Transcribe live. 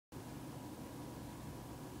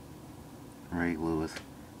Ray Lewis.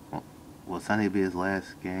 Will, will Sunday be his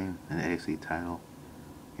last game in the AFC title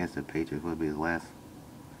against the Patriots? Will it be his last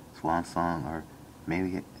swan song, or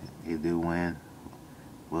maybe he do win?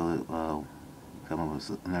 Will it come up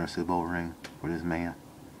with another Super Bowl ring for this man?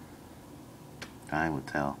 Time will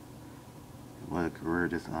tell. What a career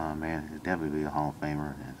this man is. Definitely be a Hall of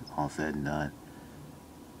Famer. All said and done.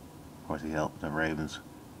 Of course, he helped the Ravens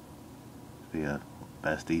be the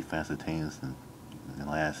best defensive teams in the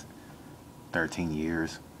last 13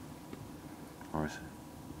 years. Of course,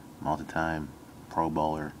 multi-time Pro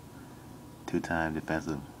Bowler, two-time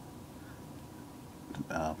Defensive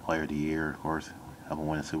Player of the Year. Of course, helping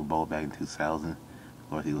win a Super Bowl back in 2000. Of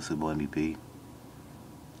course, he was Super Bowl MVP.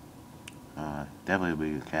 Definitely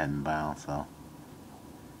be a cat and bounce. So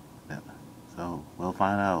we'll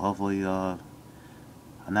find out. Hopefully, I'm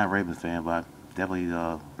not a Ravens fan, but definitely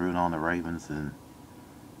rooting on the Ravens and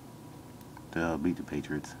to beat the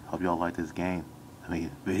Patriots. Hope y'all like this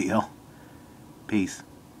video. Peace.